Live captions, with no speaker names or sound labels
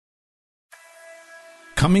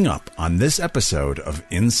Coming up on this episode of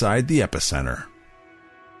Inside the Epicenter.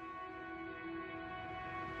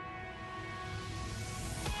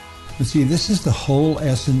 But see, this is the whole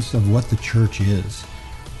essence of what the church is.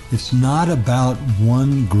 It's not about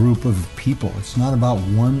one group of people. It's not about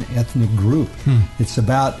one ethnic group. It's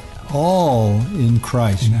about all in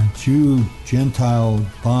Christ. Jew, Gentile,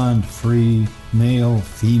 bond, free, male,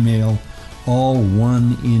 female, all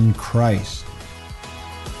one in Christ.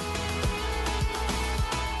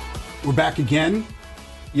 We're back again.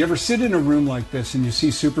 You ever sit in a room like this and you see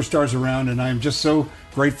superstars around, and I'm just so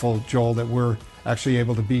grateful, Joel, that we're actually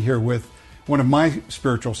able to be here with one of my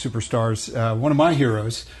spiritual superstars, one of my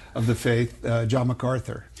heroes of the faith, John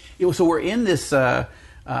MacArthur. So we're in this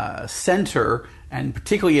center, and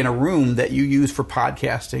particularly in a room that you use for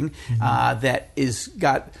podcasting, that is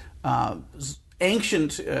got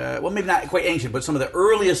ancient, well, maybe not quite ancient, but some of the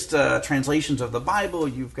earliest translations of the Bible.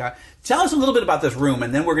 You've got. Tell us a little bit about this room,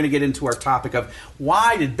 and then we're going to get into our topic of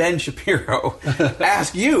why did Ben Shapiro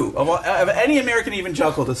ask you, of any American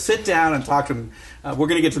evangelical, to sit down and talk to him. We're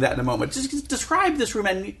going to get to that in a moment. Just describe this room,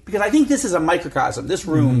 and because I think this is a microcosm, this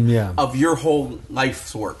room, of your whole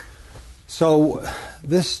life's work. So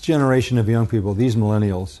this generation of young people, these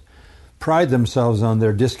millennials, pride themselves on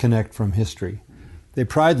their disconnect from history. They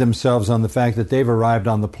pride themselves on the fact that they've arrived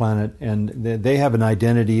on the planet and they have an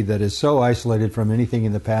identity that is so isolated from anything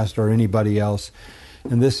in the past or anybody else.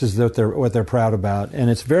 And this is what they're proud about. And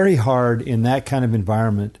it's very hard in that kind of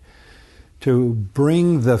environment to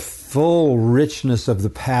bring the full richness of the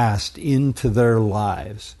past into their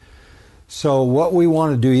lives. So what we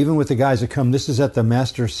want to do, even with the guys that come, this is at the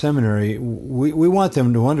Master's Seminary, we want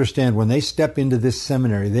them to understand when they step into this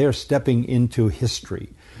seminary, they are stepping into history.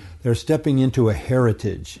 They're stepping into a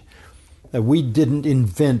heritage. That we didn't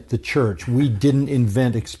invent the church. We didn't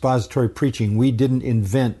invent expository preaching. We didn't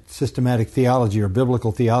invent systematic theology or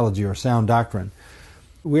biblical theology or sound doctrine.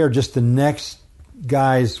 We are just the next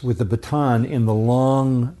guys with the baton in the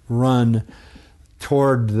long run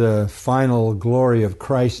toward the final glory of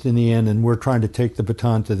Christ in the end, and we're trying to take the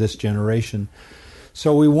baton to this generation.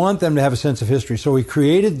 So we want them to have a sense of history. So we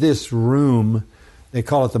created this room. They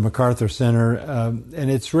call it the MacArthur Center, and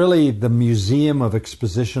it's really the Museum of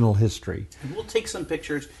Expositional History. And we'll take some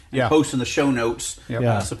pictures and post in the show notes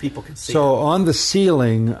so people can see. So on the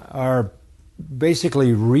ceiling are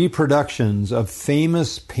basically reproductions of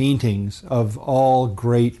famous paintings of all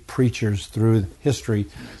great preachers through history,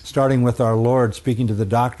 starting with our Lord speaking to the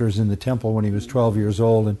doctors in the temple when he was 12 years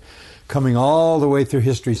old and coming all the way through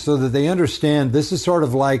history so that they understand this is sort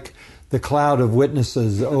of like the cloud of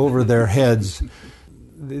witnesses over their heads.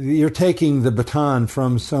 You're taking the baton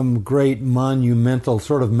from some great monumental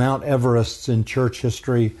sort of Mount Everests in church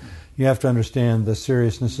history. You have to understand the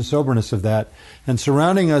seriousness and soberness of that. And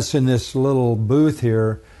surrounding us in this little booth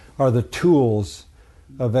here are the tools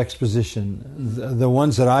of exposition, the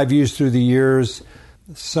ones that I've used through the years.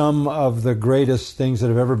 Some of the greatest things that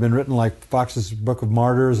have ever been written, like Fox's Book of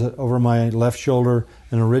Martyrs over my left shoulder,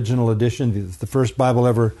 an original edition, the first Bible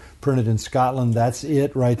ever printed in Scotland. That's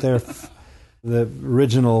it right there. The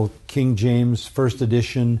original King James first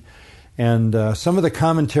edition, and some of the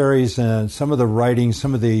commentaries and some of the writings,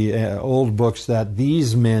 some of the old books that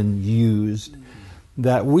these men used,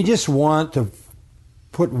 that we just want to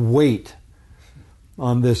put weight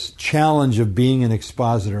on this challenge of being an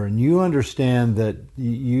expositor. And you understand that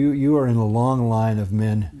you are in a long line of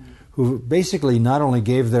men who basically not only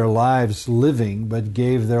gave their lives living, but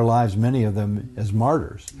gave their lives, many of them, as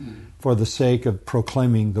martyrs for the sake of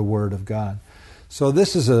proclaiming the Word of God. So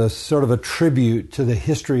this is a sort of a tribute to the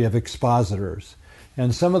history of expositors.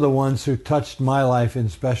 And some of the ones who touched my life in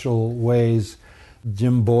special ways,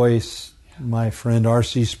 Jim Boyce, my friend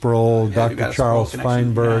R.C. Sproul, Dr. Charles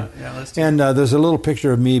Feinberg. And there's a little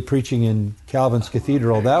picture of me preaching in Calvin's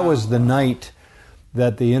Cathedral. That was the night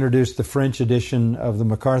that they introduced the French edition of the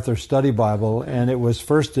MacArthur Study Bible, and it was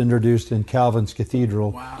first introduced in Calvin's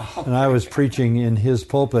Cathedral. Wow. And I was preaching in his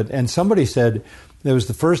pulpit. And somebody said, it was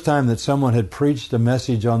the first time that someone had preached a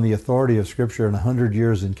message on the authority of Scripture in 100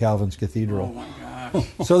 years in Calvin's Cathedral. Oh, my gosh.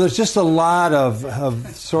 So there's just a lot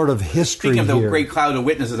of sort of history Speaking of the here. great cloud of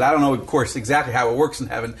witnesses, I don't know, of course, exactly how it works in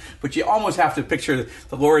heaven, but you almost have to picture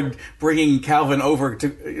the Lord bringing Calvin over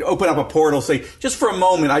to open up a portal, say, just for a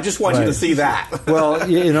moment, I just want you to see that. Well,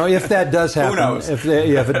 if that does happen, who knows? If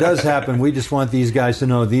it does happen, we just want these guys to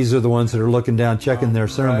know these are the ones that are looking down, checking their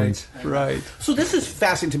sermons. Right. So this is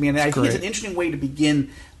fascinating to me, and I think it's an interesting way to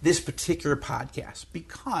begin this particular podcast,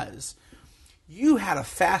 because you had a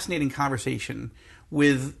fascinating conversation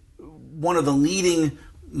with one of the leading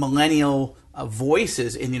millennial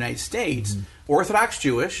voices in the United States, Orthodox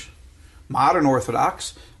Jewish, modern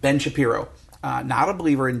Orthodox, Ben Shapiro. Not a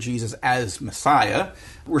believer in Jesus as Messiah,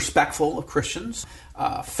 respectful of Christians,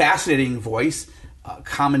 fascinating voice,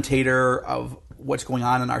 commentator of what's going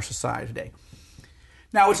on in our society today.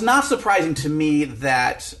 Now, it's not surprising to me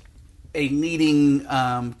that a leading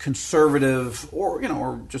conservative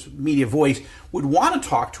or just media voice would want to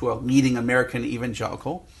talk to a leading American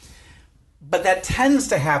evangelical, but that tends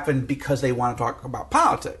to happen because they want to talk about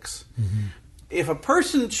politics. Mm-hmm. If a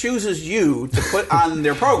person chooses you to put on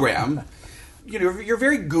their program, you're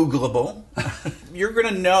very Googleable. You're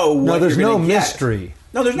going to know what there's you're going to get. Mystery.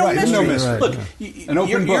 No, there's no mystery. No mystery. Look,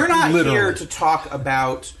 you're not literally here to talk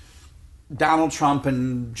about Donald Trump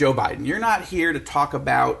and Joe Biden. You're not here to talk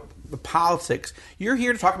about the politics. You're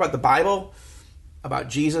here to talk about the Bible, about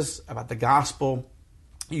Jesus, about the gospel.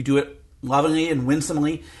 You do it lovingly and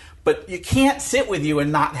winsomely, but you can't sit with you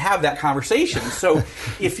and not have that conversation. So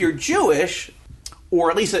if you're Jewish, or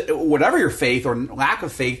at least whatever your faith or lack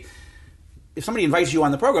of faith, if somebody invites you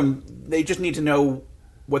on the program, they just need to know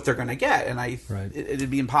what they're going to get, and it'd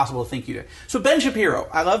be impossible to think you did. So Ben Shapiro,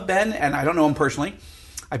 I love Ben, and I don't know him personally.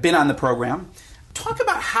 I've been on the program. Talk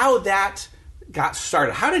about how that got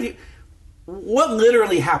started. What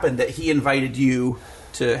literally happened that he invited you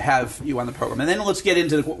to have you on the program? And then let's get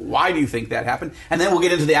into why do you think that happened, and then we'll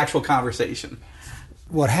get into the actual conversation.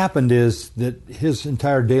 What happened is that his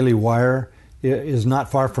entire Daily Wire is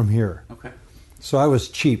not far from here. Okay. So I was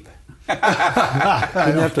cheap. They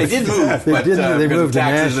did move. They moved to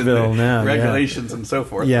Nashville now. Regulations and so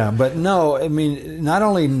forth. Yeah, but no, I mean, not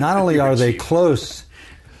only are they close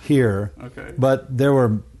here, but there were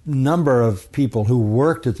a number of people who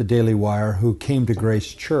worked at the Daily Wire who came to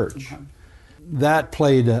Grace Church. Okay. That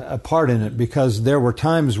played a part in it because there were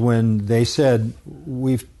times when they said,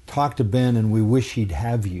 "We've talked to Ben and we wish he'd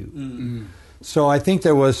have you." Mm-hmm. So I think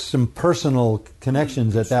there was some personal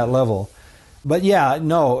connections at that level. But yeah,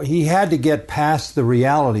 no, he had to get past the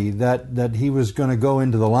reality that he was going to go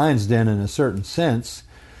into the lion's den in a certain sense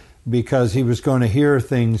because he was going to hear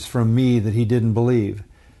things from me that he didn't believe.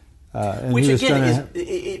 Which again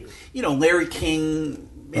is, Larry King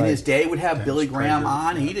in his day would have Billy Graham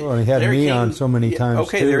on. He had me on so many times.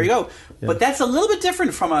 Okay, too. There you go. Yeah. But that's a little bit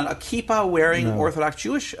different from a kippah-wearing Orthodox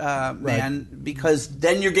Jewish man, because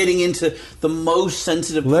then you're getting into the most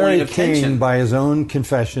sensitive point of tension. Larry King, by his own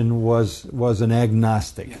confession, was an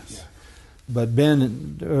agnostic. Yes. But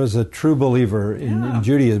Ben was a true believer in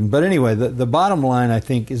Judaism. But anyway, the bottom line, I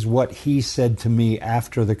think, is what he said to me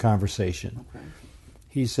after the conversation. Okay.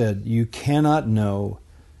 He said, "You cannot know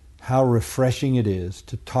how refreshing it is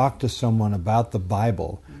to talk to someone about the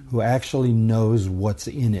Bible who actually knows what's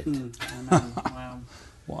in it."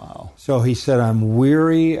 Wow. So he said, "I'm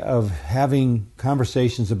weary of having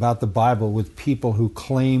conversations about the Bible with people who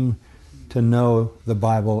claim to know the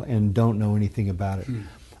Bible and don't know anything about it."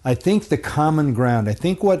 I think the common ground, I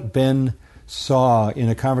think what Ben saw in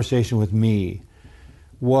a conversation with me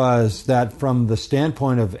was that from the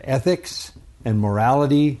standpoint of ethics and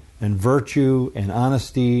morality and virtue and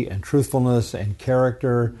honesty and truthfulness and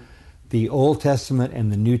character, the Old Testament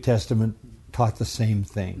and the New Testament taught the same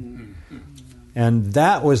thing. And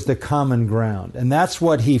that was the common ground. And that's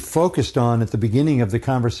what he focused on at the beginning of the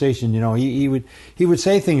conversation. He would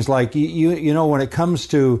say things like, when it comes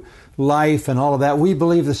to life and all of that, we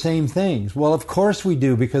believe the same things. Well, of course we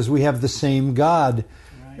do, because we have the same God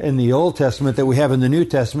in the Old Testament that we have in the New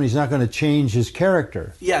Testament. He's not going to change his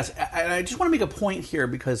character. Yes, and I just want to make a point here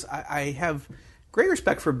because I have great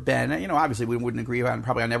respect for Ben. Obviously we wouldn't agree on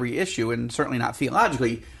probably on every issue, and certainly not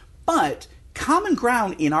theologically, but common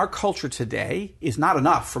ground in our culture today is not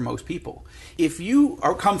enough for most people. If you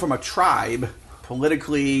come from a tribe,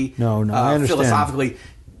 politically, I understand. philosophically,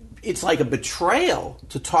 it's like a betrayal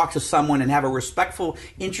to talk to someone and have a respectful,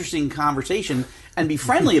 interesting conversation and be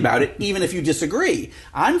friendly about it, even if you disagree.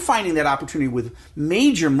 I'm finding that opportunity with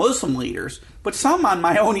major Muslim leaders, but some on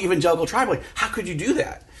my own evangelical tribe, like, how could you do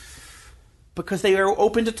that? Because they are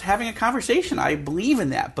open to having a conversation. I believe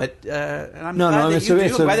in that, but I'm glad that you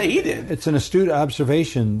do, glad that he did. It's an astute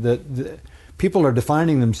observation that people are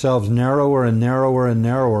defining themselves narrower and narrower and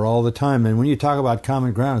narrower all the time. And when you talk about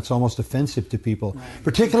common ground, it's almost offensive to people. Right.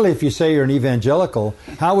 Particularly if you say you're an evangelical.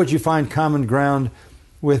 How would you find common ground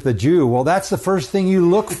with a Jew? Well, that's the first thing you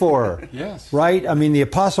look for. Yes. Right? I mean, the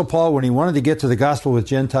Apostle Paul, when he wanted to get to the gospel with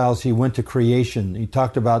Gentiles, he went to creation. He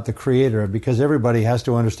talked about the Creator, because everybody has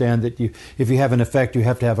to understand that if you have an effect, you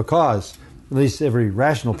have to have a cause. At least every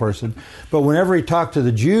rational person. But whenever he talked to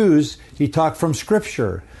the Jews, he talked from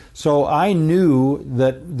Scripture. So I knew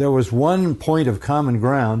that there was one point of common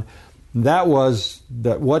ground. That was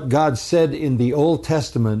that what God said in the Old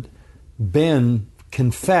Testament, Ben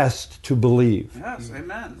confessed to believe. Yes,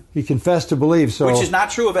 amen. He confessed to believe. So, which is not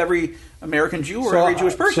true of every American Jew or every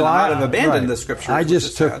Jewish person. I have abandoned the Scripture. I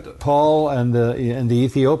just took Paul and the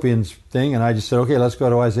Ethiopians thing, and I just said, okay, let's go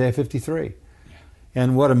to Isaiah 53. Yeah.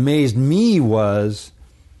 And what amazed me was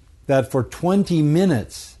that for 20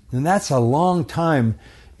 minutes, and that's a long time,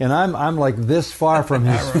 and I'm like this far from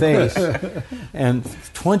his face, and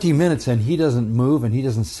 20 minutes, and he doesn't move, and he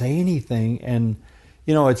doesn't say anything, and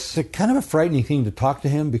it's kind of a frightening thing to talk to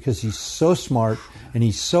him because he's so smart and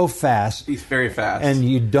he's so fast. He's very fast. And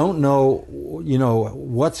you don't know,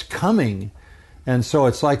 what's coming. And so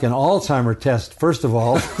it's like an Alzheimer test, first of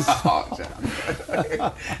all.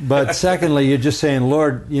 But secondly, you're just saying,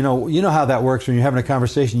 Lord, you know how that works when you're having a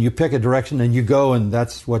conversation. You pick a direction and you go, and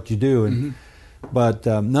that's what you do. And, But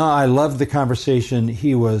no, I loved the conversation.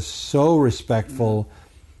 He was so respectful.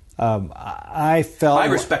 I felt... My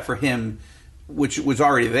respect for him, which was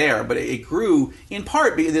already there, but it grew in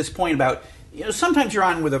part because this point about, sometimes you're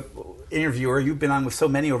on with an interviewer, you've been on with so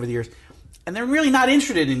many over the years, and they're really not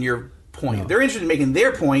interested in your point. No. They're interested in making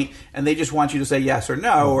their point, and they just want you to say yes or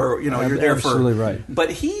no, or, you're there for... Absolutely right. But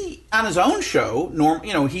he, on his own show,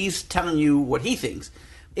 he's telling you what he thinks,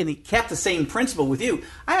 and he kept the same principle with you.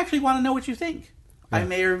 I actually want to know what you think. Yeah. I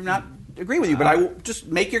may or not agree with you, but I will just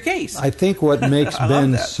make your case. I think what makes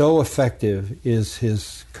Ben so effective is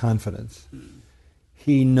his confidence.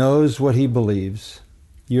 He knows what he believes.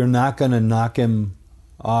 You're not going to knock him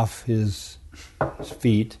off his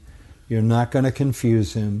feet. You're not going to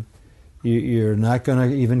confuse him. You're not going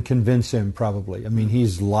to even convince him, probably. I mean,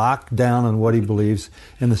 he's locked down on what he believes,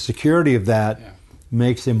 and the security of that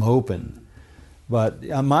makes him open. But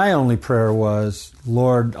my only prayer was,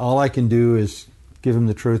 Lord, all I can do is give him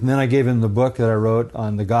the truth. And then I gave him the book that I wrote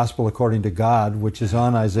on the Gospel According to God, which is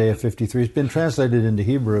on Isaiah 53. It's been translated into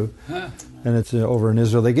Hebrew, and it's over in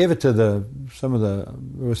Israel. They gave it to it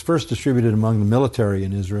was first distributed among the military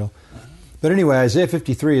in Israel. But anyway, Isaiah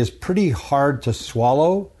 53 is pretty hard to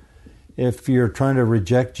swallow if you're trying to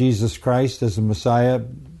reject Jesus Christ as the Messiah.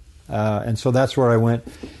 And so that's where I went.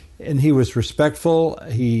 And he was respectful.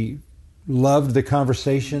 He loved the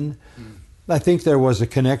conversation. I think there was a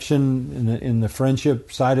connection in the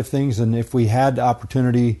friendship side of things, and if we had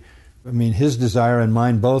opportunity, I mean, his desire and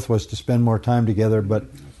mine both was to spend more time together, but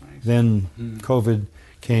then COVID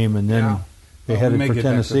came, and then they headed for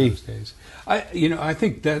Tennessee. I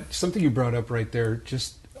think that something you brought up right there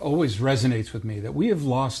just always resonates with me, that we have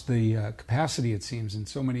lost the capacity, it seems, in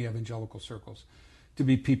so many evangelical circles to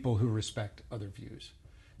be people who respect other views.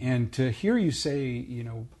 And to hear you say,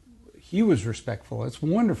 he was respectful. It's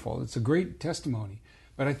wonderful. It's a great testimony.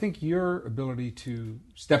 But I think your ability to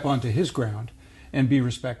step onto his ground and be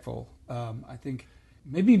respectful, I think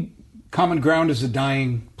maybe common ground is a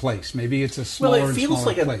dying place. Maybe it's a smaller and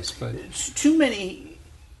smaller place. But too many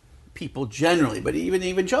people generally, but even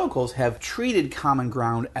evangelicals, have treated common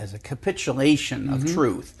ground as a capitulation of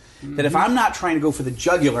truth. That if I'm not trying to go for the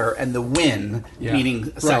jugular and the win,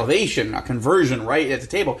 meaning salvation, a conversion right at the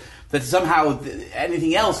table, that somehow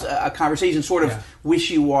anything else, a conversation sort of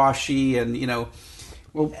wishy-washy and, and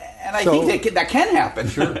I think that can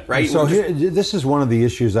happen, right? So this is one of the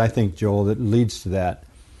issues, I think, Joel, that leads to that.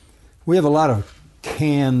 We have a lot of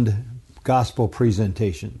canned gospel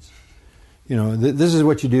presentations. This is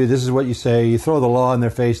what you do, this is what you say. You throw the law in their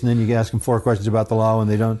face, and then you ask them 4 questions about the law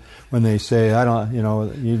when they say, I don't,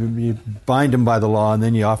 you bind them by the law, and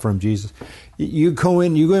then you offer them Jesus. You go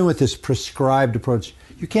in with this prescribed approach.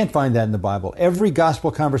 You can't find that in the Bible. Every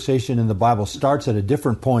gospel conversation in the Bible starts at a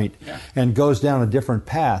different point and goes down a different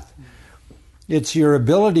path. It's your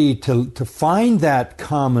ability to find that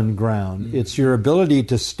common ground. It's your ability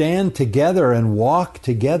to stand together and walk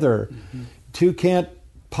together. Two can't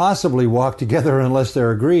possibly walk together unless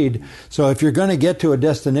they're agreed. So if you're going to get to a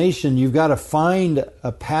destination, you've got to find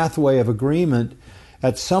a pathway of agreement.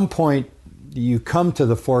 At some point, you come to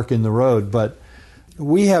the fork in the road, but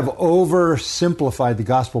we have oversimplified the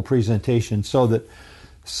gospel presentation so that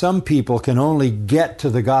some people can only get to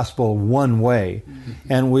the gospel one way.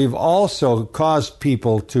 And we've also caused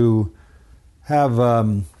people to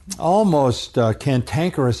have almost a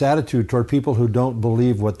cantankerous attitude toward people who don't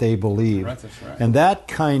believe what they believe. Right, that's right. And that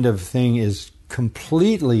kind of thing is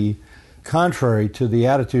completely contrary to the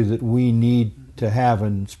attitude that we need to have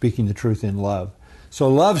in speaking the truth in love. So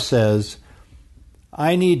love says,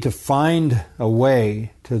 I need to find a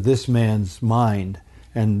way to this man's mind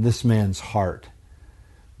and this man's heart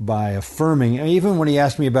by affirming. Even when he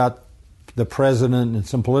asked me about the president and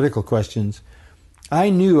some political questions, I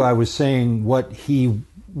knew I was saying what he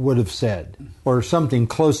would have said, or something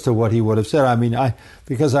close to what he would have said. I mean,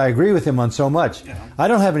 because I agree with him on so much. Yeah. I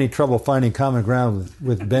don't have any trouble finding common ground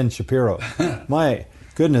with Ben Shapiro. My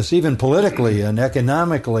goodness, even politically and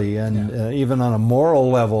economically and even on a moral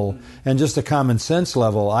level and just a common sense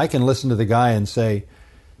level, I can listen to the guy and say,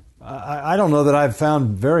 I don't know that I've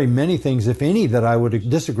found very many things, if any, that I would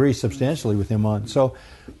disagree substantially with him on. So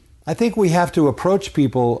I think we have to approach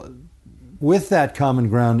people with that common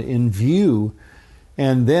ground in view,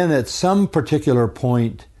 and then at some particular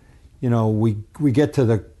point, we get to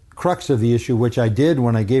the crux of the issue, which I did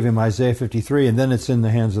when I gave him Isaiah 53, and then it's in the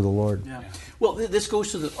hands of the Lord. Yeah. Well, this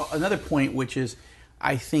goes to another point, which is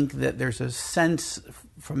I think that there's a sense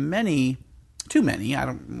from many, too many,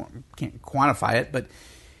 can't quantify it, but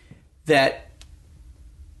that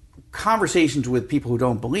conversations with people who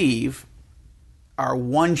don't believe are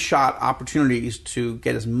one-shot opportunities to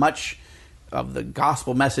get as much of the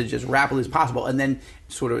gospel message as rapidly as possible, and then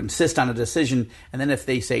sort of insist on a decision. And then if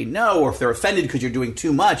they say no, or if they're offended because you're doing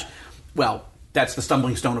too much, well, that's the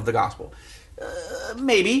stumbling stone of the gospel.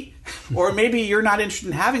 Maybe. Or maybe you're not interested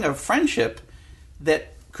in having a friendship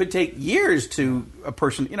that could take years to a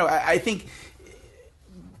person. I think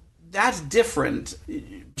that's different.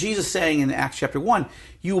 Jesus saying in Acts chapter 1,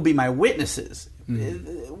 you will be my witnesses.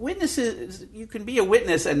 Witnesses, you can be a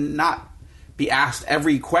witness and not be asked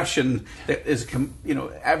every question that is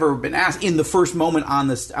ever been asked in the first moment on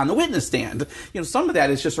the witness stand. Some of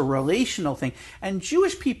that is just a relational thing. And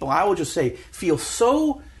Jewish people, I will just say, feel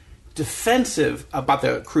so defensive about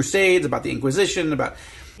the Crusades, about the Inquisition, about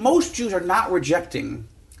most Jews are not rejecting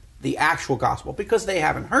the actual gospel because they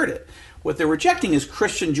haven't heard it. What they're rejecting is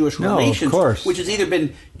Christian-Jewish relations, which has either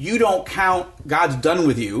been, you don't count, God's done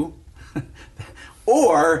with you,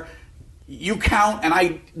 or you count and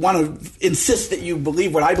I want to insist that you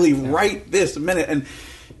believe what I believe right this minute. And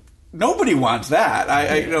nobody wants that.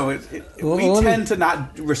 We tend to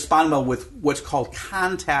not respond well with what's called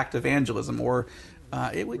contact evangelism, or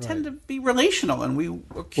it would tend to be relational, and we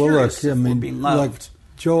are curious if we're being loved.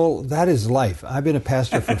 Joel, that is life. I've been a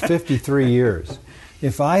pastor for 53 years.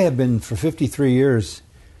 If I had been for 53 years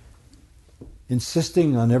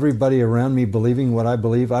insisting on everybody around me believing what I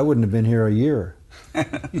believe, I wouldn't have been here a year.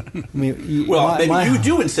 Maybe you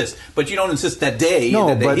do insist, but you don't insist that day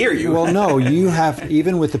that they hear you. Well, no, you have,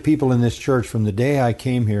 even with the people in this church, from the day I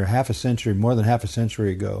came here more than half a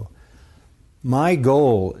century ago, my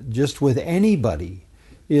goal, just with anybody,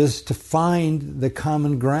 is to find the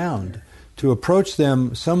common ground, to approach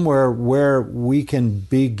them somewhere where we can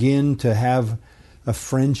begin to have a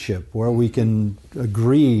friendship, where we can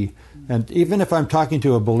agree. And even if I'm talking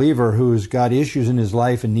to a believer who's got issues in his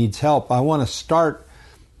life and needs help, I want to start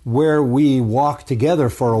where we walk together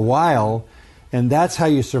for a while, and that's how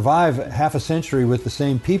you survive half a century with the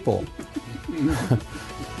same people.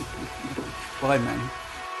 Well, amen.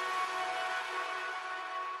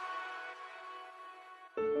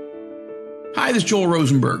 Hi, this is Joel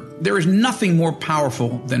Rosenberg. There is nothing more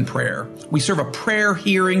powerful than prayer. We serve a prayer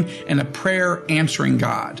hearing and a prayer answering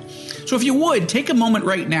God. So if you would, take a moment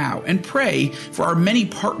right now and pray for our many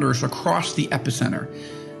partners across the epicenter.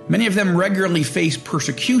 Many of them regularly face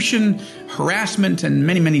persecution, harassment, and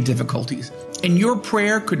many, many difficulties. And your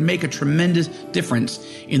prayer could make a tremendous difference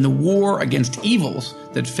in the war against evils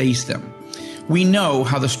that face them. We know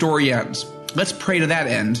how the story ends. Let's pray to that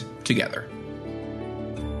end together.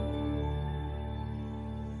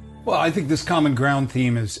 Well, I think this common ground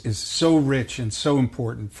theme is so rich and so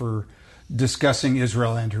important for discussing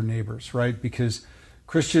Israel and her neighbors, right? Because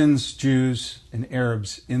Christians, Jews, and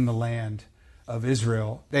Arabs in the land of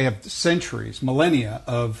Israel, they have centuries, millennia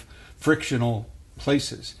of frictional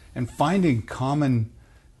places. And finding common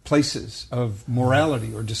places of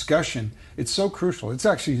morality or discussion, it's so crucial. It's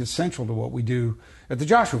actually essential to what we do at the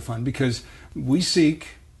Joshua Fund, because we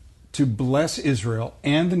seek to bless Israel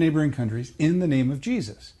and the neighboring countries in the name of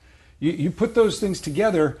Jesus. You put those things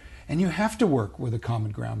together, and you have to work with a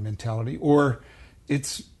common ground mentality, or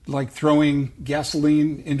it's like throwing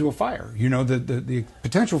gasoline into a fire. The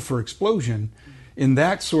potential for explosion in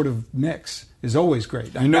that sort of mix is always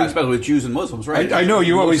great. I know, especially with Jews and Muslims, right? I know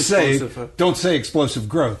you always say, don't say explosive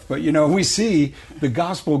growth, but we see the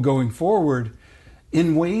gospel going forward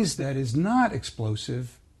in ways that is not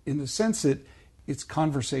explosive, in the sense that it's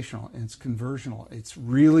conversational and it's conversional. It's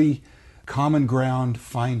really common ground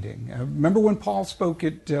finding. Remember when Paul spoke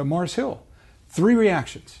at Mars Hill? 3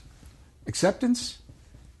 reactions: acceptance,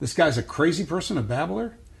 this guy's a crazy person, a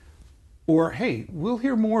babbler, or, hey, we'll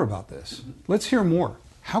hear more about this. Let's hear more.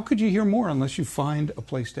 How could you hear more unless you find a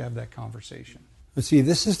place to have that conversation? But see,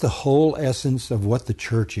 this is the whole essence of what the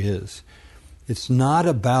church is It's not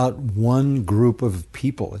about one group of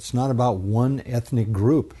people. It's not about one ethnic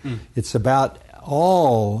group. It's about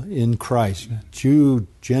all in Christ. Jew,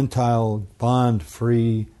 Gentile, bond,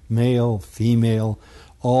 free, male, female,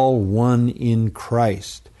 all one in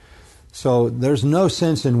Christ. So there's no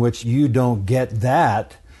sense in which you don't get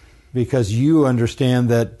that, because you understand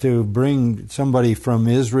that to bring somebody from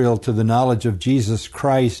Israel to the knowledge of Jesus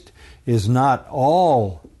Christ is not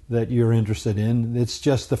all that you're interested in. It's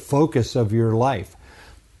just the focus of your life.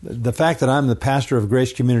 The fact that I'm the pastor of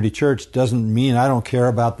Grace Community Church doesn't mean I don't care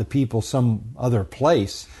about the people some other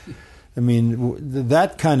place. I mean,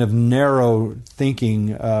 that kind of narrow thinking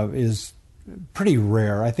is pretty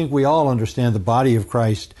rare. I think we all understand the body of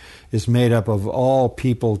Christ is made up of all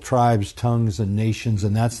people, tribes, tongues, and nations,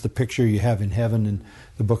 and that's the picture you have in heaven in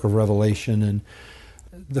the book of Revelation. And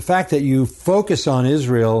the fact that you focus on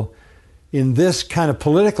Israel in this kind of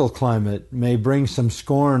political climate may bring some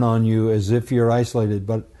scorn on you as if you're isolated,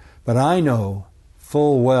 but I know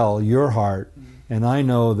full well your heart, and I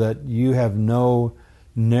know that you have no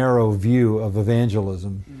narrow view of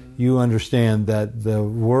evangelism. You understand that the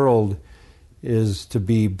world is to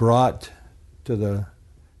be brought to the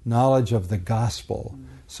knowledge of the gospel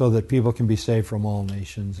so that people can be saved from all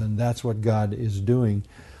nations, and that's what God is doing.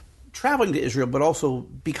 Traveling to Israel, but also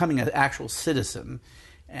becoming an actual citizen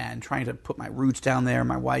and trying to put my roots down there,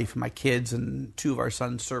 my wife and my kids and 2 of our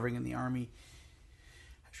sons serving in the Army,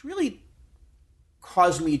 has really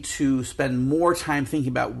caused me to spend more time thinking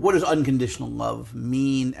about what does unconditional love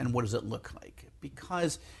mean and what does it look like.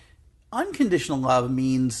 Because unconditional love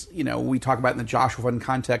means, we talk about in the Joshua 1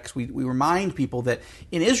 context, we remind people that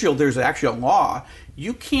in Israel there's actually a law.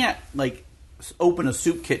 You can't open a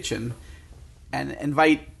soup kitchen and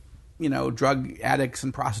invite drug addicts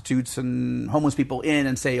and prostitutes and homeless people in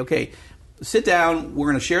and say, okay, sit down, we're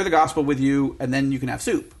going to share the gospel with you, and then you can have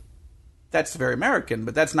soup. That's very American,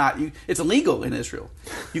 but that's not. It's illegal in Israel.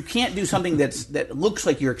 You can't do something that looks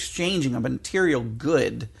like you're exchanging a material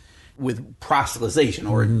good with proselytization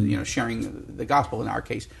or sharing the gospel in our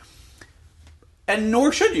case. And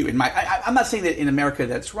nor should you. I'm not saying that in America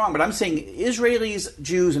that's wrong, but I'm saying Israelis,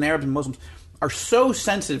 Jews, and Arabs and Muslims are so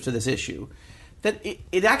sensitive to this issue that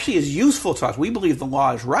it actually is useful to us. We believe the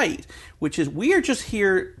law is right, which is we are just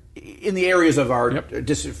here in the areas of our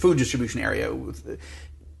food distribution area.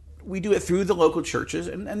 We do it through the local churches,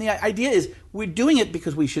 and the idea is we're doing it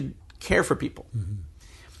because we should care for people.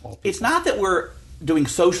 It's not that we're doing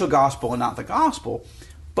social gospel and not the gospel,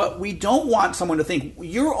 but we don't want someone to think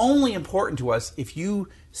you're only important to us if you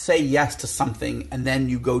say yes to something and then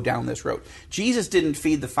you go down this road. Jesus didn't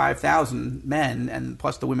feed the 5,000 men and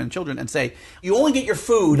plus the women and children and say, you only get your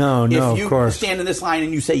food if you stand in this line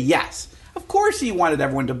and you say yes. Of course he wanted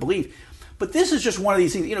everyone to believe. But this is just one of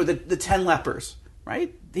these things, the 10 lepers,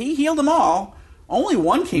 right? He healed them all. Only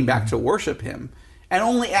one came back to worship him. And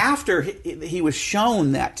only after he was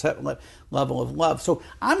shown that level of love. So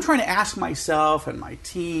I'm trying to ask myself and my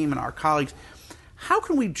team and our colleagues, how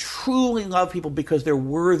can we truly love people because they're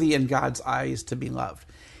worthy in God's eyes to be loved?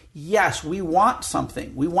 Yes, we want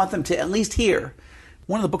something. We want them to at least hear.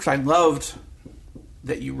 One of the books I loved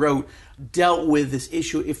that you wrote dealt with this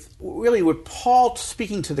issue. With Paul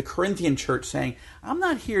speaking to the Corinthian church saying, I'm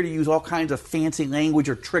not here to use all kinds of fancy language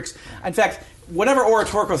or tricks. In fact, whatever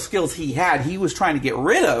oratorical skills he had, he was trying to get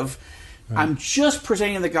rid of. Right. I'm just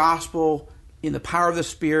presenting the gospel in the power of the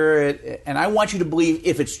Spirit, and I want you to believe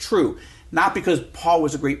if it's true, not because Paul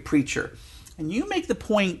was a great preacher. And you make the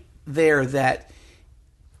point there that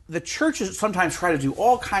the churches sometimes try to do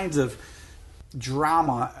all kinds of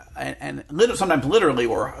drama and sometimes literally,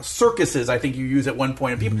 or circuses, I think you use at one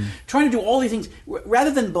point, of people trying to do all these things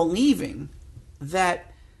rather than believing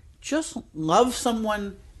that just love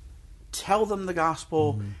someone, tell them the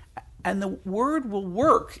gospel, and the word will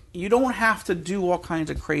work. You don't have to do all kinds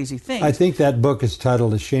of crazy things. I think that book is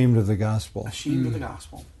titled Ashamed of the Gospel. Ashamed of the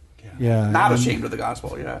Gospel. Yeah. Not ashamed of the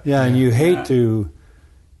gospel, Yeah, and you hate to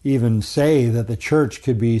even say that the church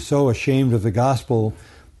could be so ashamed of the gospel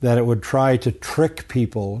that it would try to trick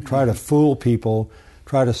people, try to fool people,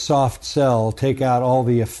 try to soft sell, take out all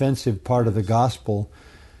the offensive part of the gospel.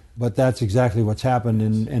 But that's exactly what's happened,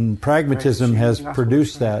 and pragmatism has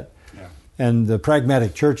produced that. Yeah. And the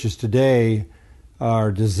pragmatic churches today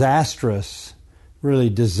are disastrous, really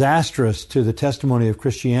disastrous to the testimony of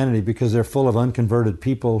Christianity, because they're full of unconverted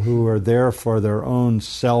people who are there for their own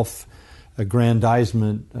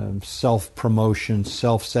self-aggrandizement, self-promotion,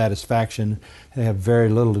 self-satisfaction. They have very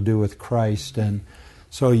little to do with Christ. And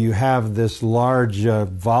so you have this large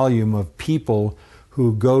volume of people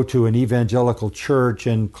who go to an evangelical church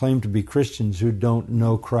and claim to be Christians who don't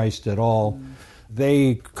know Christ at all.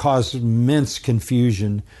 They cause immense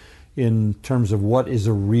confusion in terms of what is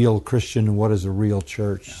a real Christian and what is a real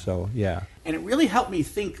church. So, yeah. And it really helped me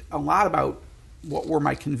think a lot about what were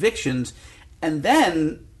my convictions, and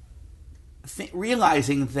then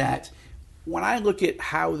realizing that when I look at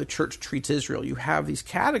how the church treats Israel, you have these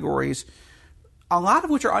categories, a lot of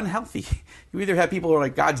which are unhealthy. You either have people who are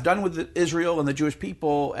like, God's done with Israel and the Jewish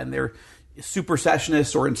people, and they're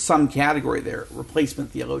supersessionists, or in some category they're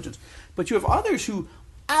replacement theologians. But you have others who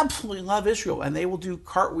absolutely love Israel, and they will do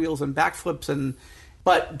cartwheels and backflips,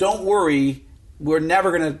 but don't worry, we're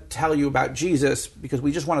never going to tell you about Jesus because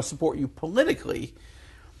we just want to support you politically.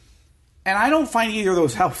 And I don't find either of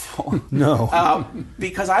those helpful. No.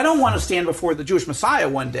 Because I don't want to stand before the Jewish Messiah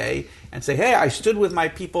one day and say, hey, I stood with my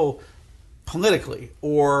people politically,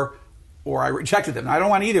 or I rejected them. I don't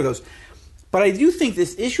want either of those. But I do think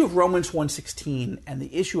this issue of Romans 1:16 and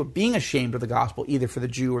the issue of being ashamed of the gospel, either for the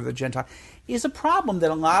Jew or the Gentile, is a problem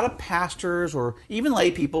that a lot of pastors or even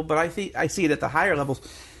lay people, but I see it at the higher levels,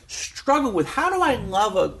 struggle with. How do I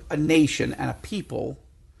love a nation and a people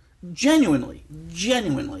genuinely,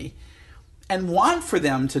 and want for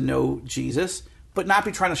them to know Jesus, but not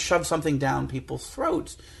be trying to shove something down people's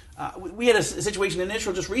throats? We had a situation in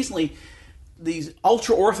Israel just recently. These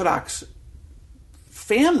ultra-Orthodox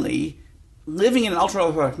family living in an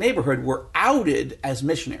ultra-Orthodox neighborhood were outed as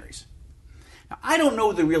missionaries. Now, I don't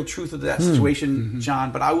know the real truth of that situation,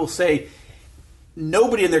 John, but I will say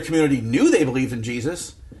nobody in their community knew they believed in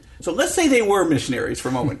Jesus. So let's say they were missionaries for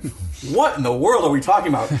a moment. What in the world are we talking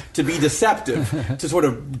about? To be deceptive, to sort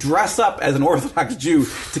of dress up as an Orthodox Jew,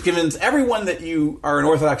 to convince everyone that you are an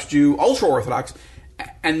Orthodox Jew, ultra-Orthodox,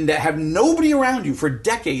 and that have nobody around you for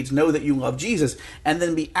decades know that you love Jesus, and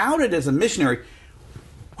then be outed as a missionary.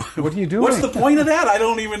 What are you doing? What's the point of that? I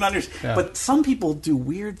don't even understand. Yeah. But some people do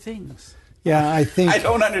weird things. Yeah, I think... I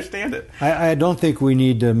don't understand it. I don't think we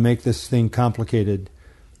need to make this thing complicated.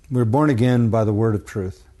 We're born again by the word of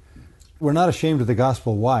truth. We're not ashamed of the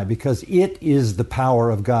gospel. Why? Because it is the power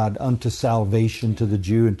of God unto salvation to the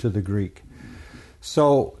Jew and to the Greek.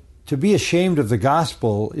 So to be ashamed of the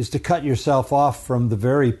gospel is to cut yourself off from the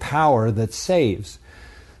very power that saves.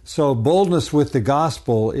 So boldness with the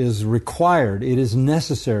gospel is required. It is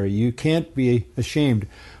necessary. You can't be ashamed.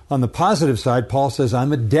 On the positive side, Paul says,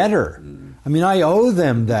 I'm a debtor. I mean, I owe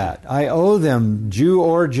them that. I owe them, Jew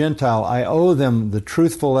or Gentile, I owe them the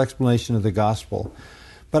truthful explanation of the gospel.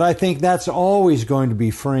 But I think that's always going to be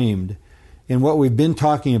framed in what we've been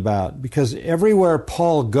talking about, because everywhere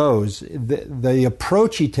Paul goes, the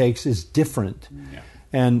approach he takes is different. Yeah.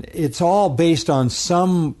 And it's all based on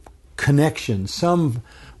some connection, some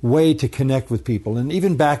way to connect with people. And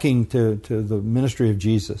even backing to the ministry of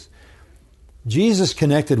Jesus. Jesus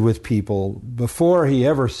connected with people before he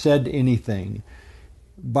ever said anything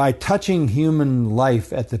by touching human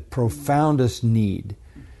life at the profoundest need.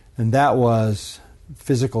 And that was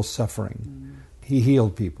physical suffering. He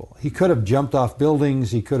healed people. He could have jumped off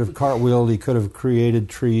buildings, he could have cartwheeled, he could have created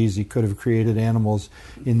trees, he could have created animals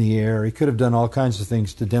in the air, he could have done all kinds of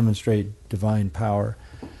things to demonstrate divine power.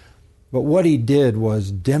 But what he did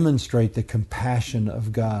was demonstrate the compassion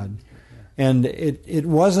of God. And it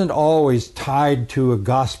wasn't always tied to a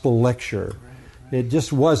gospel lecture. It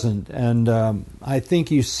just wasn't. And I think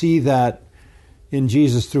you see that in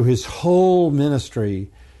Jesus through his whole ministry.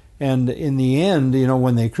 And in the end,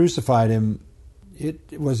 when they crucified him,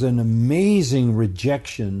 it was an amazing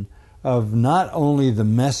rejection of not only the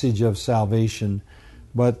message of salvation,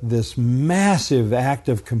 but this massive act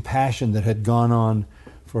of compassion that had gone on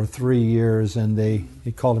for 3 years, and they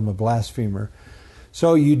called him a blasphemer.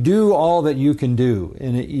 So you do all that you can do.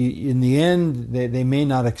 And in the end, they may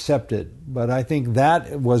not accept it. But I think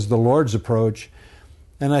that was the Lord's approach.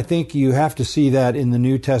 And I think you have to see that in the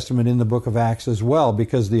New Testament, in the book of Acts as well,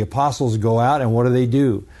 because the apostles go out and what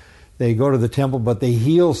do? They go to the temple, but they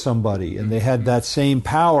heal somebody. And they had that same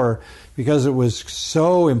power because it was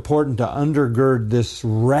so important to undergird this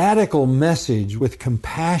radical message with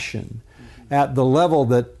compassion at the level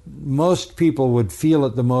that most people would feel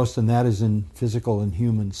it the most, and that is in physical and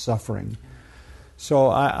human suffering. So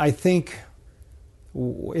I think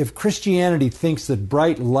if Christianity thinks that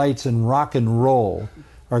bright lights and rock and roll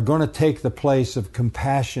are going to take the place of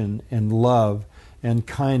compassion and love and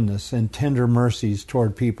kindness and tender mercies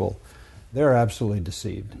toward people, they're absolutely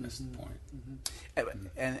deceived. And that's the point.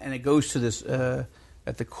 Mm-hmm. And it goes to this,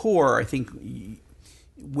 at the core, I think,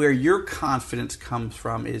 where your confidence comes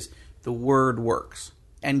from is the word works.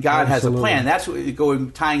 And God Absolutely. has a plan. That's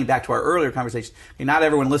what, tying back to our earlier conversation. Not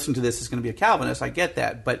everyone listening to this is going to be a Calvinist. I get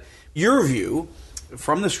that. But your view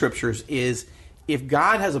from the Scriptures is if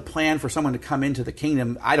God has a plan for someone to come into the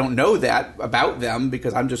kingdom, I don't know that about them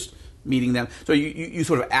because I'm just meeting them. So you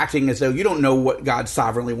sort of acting as though you don't know what God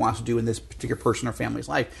sovereignly wants to do in this particular person or family's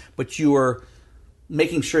life, but you are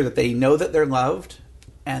making sure that they know that they're loved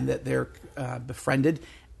and that they're befriended.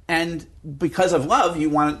 And because of love, you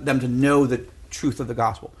want them to know the truth of the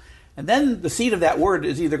gospel. And then the seed of that word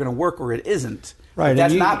is either going to work or it isn't. Right. But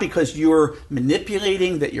that's not because you're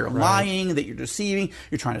manipulating, that you're lying, that you're deceiving,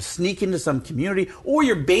 you're trying to sneak into some community, or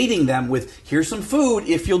you're baiting them with, here's some food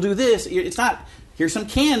if you'll do this. It's not, here's some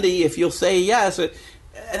candy if you'll say yes. And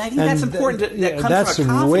I think that's important. That comes that's from a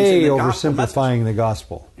confidence way in the gospel oversimplifying the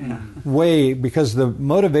gospel. Yeah. Way, because the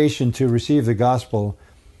motivation to receive the gospel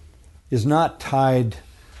is not tied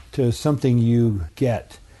to something you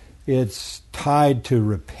get. It's tied to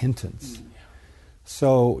repentance.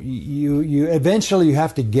 So you eventually you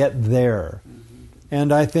have to get there.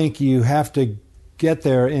 And I think you have to get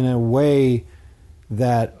there in a way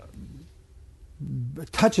that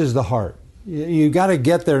touches the heart. You got to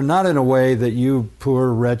get there not in a way that you poor,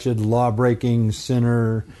 wretched, law-breaking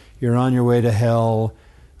sinner, you're on your way to hell.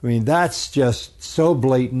 I mean, that's just so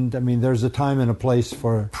blatant. I mean, there's a time and a place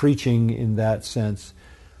for preaching in that sense.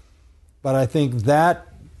 But I think that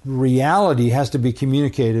reality has to be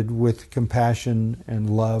communicated with compassion and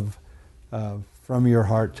love from your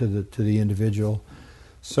heart to the individual.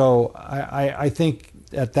 So I think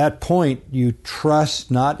at that point you trust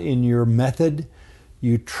not in your method,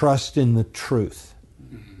 you trust in the truth.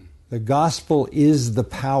 The gospel is the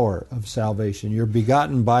power of salvation. You're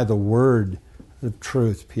begotten by the word of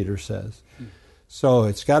truth, Peter says. So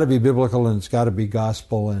it's got to be biblical and it's got to be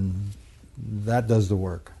gospel, and that does the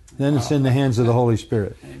work. Then it's in the hands of the Holy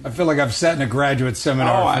Spirit. I feel like I've sat in a graduate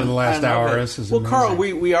seminar for the last hour. This is amazing. Carl,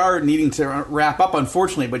 we are needing to wrap up,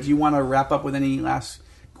 unfortunately, but do you want to wrap up with any last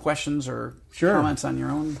questions or comments on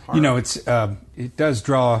your own heart? You know, it does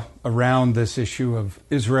draw around this issue of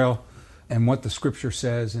Israel and what the Scripture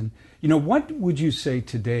says. And, you know, what would you say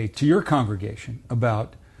today to your congregation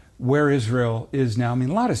about where Israel is now? I mean,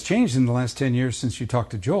 a lot has changed in the last 10 years since you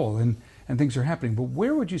talked to Joel, and things are happening. But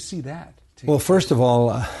where would you see that? Well, first of all,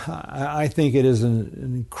 I think it is an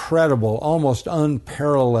incredible, almost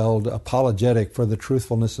unparalleled apologetic for the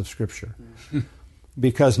truthfulness of Scripture.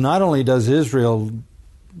 Because not only does Israel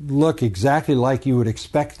look exactly like you would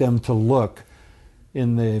expect them to look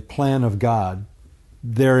in the plan of God,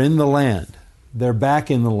 they're in the land. They're back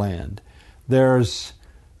in the land. There's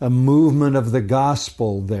a movement of the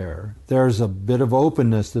gospel there. There's a bit of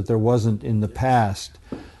openness that there wasn't in the past.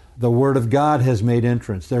 The Word of God has made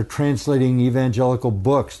entrance. They're translating evangelical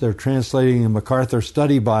books. They're translating the MacArthur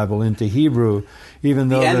Study Bible into Hebrew, even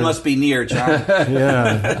though the end must be near, John.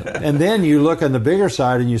 Yeah. And then you look on the bigger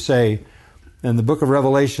side and you say, and the book of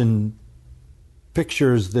Revelation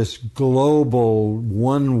pictures this global,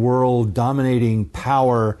 one world dominating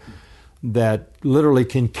power that literally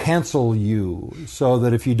can cancel you, so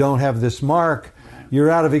that if you don't have this mark,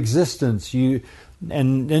 you're out of existence.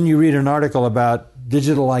 And then you read an article about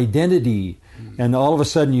digital identity, and all of a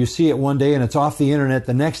sudden you see it one day and it's off the internet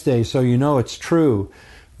the next day, so you know it's true.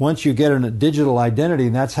 Once you get a digital identity,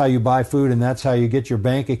 and that's how you buy food, and that's how you get your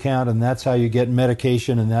bank account, and that's how you get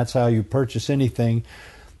medication, and that's how you purchase anything,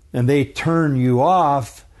 and they turn you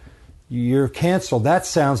off, you're canceled. That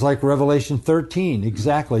sounds like Revelation 13,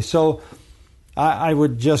 exactly. So I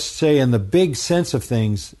would just say, in the big sense of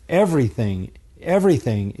things, everything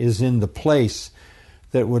is in the place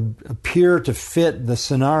that would appear to fit the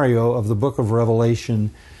scenario of the book of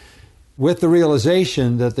Revelation, with the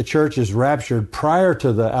realization that the church is raptured prior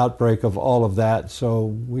to the outbreak of all of that. So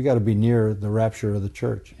we got to be near the rapture of the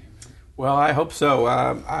church. Well, I hope so.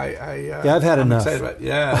 I've had enough.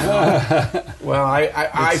 Well,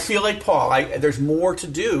 I feel like Paul. There's more to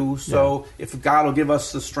do. So if God will give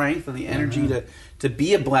us the strength and the energy to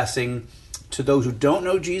be a blessing to those who don't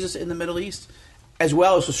know Jesus in the Middle East, as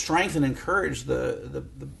well as to strengthen and encourage the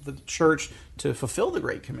church to fulfill the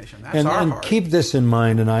Great Commission. That's our heart. Keep this in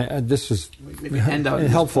mind, and this is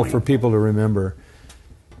helpful for people to remember.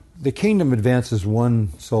 The kingdom advances one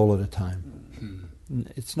soul at a time.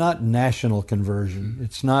 It's not national conversion.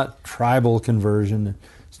 It's not tribal conversion.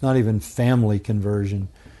 It's not even family conversion.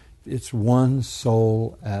 It's one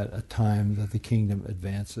soul at a time that the kingdom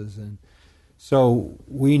advances. And so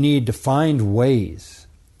we need to find ways,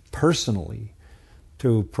 personally,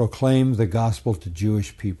 to proclaim the gospel to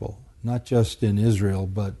Jewish people, not just in Israel,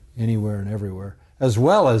 but anywhere and everywhere, as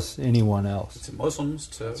well as anyone else. To Muslims,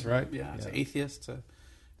 to atheists, to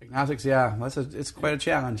agnostics. It's quite a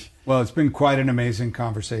challenge. Well, it's been quite an amazing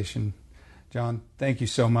conversation. John, thank you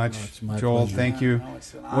so much. It's my Joel, pleasure. thank you.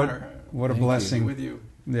 It's an honor. What a blessing. To be with you.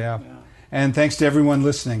 Yeah. And thanks to everyone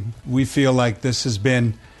listening. We feel like this has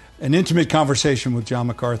been an intimate conversation with John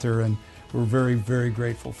MacArthur, and we're very, very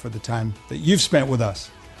grateful for the time that you've spent with us.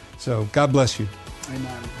 So God bless you.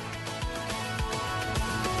 Amen.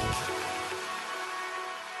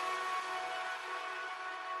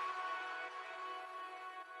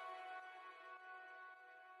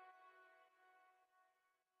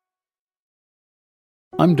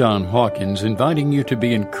 I'm Don Hawkins, inviting you to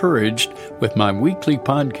be encouraged with my weekly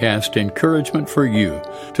podcast, Encouragement for You.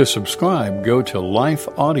 To subscribe, go to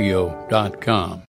lifeaudio.com.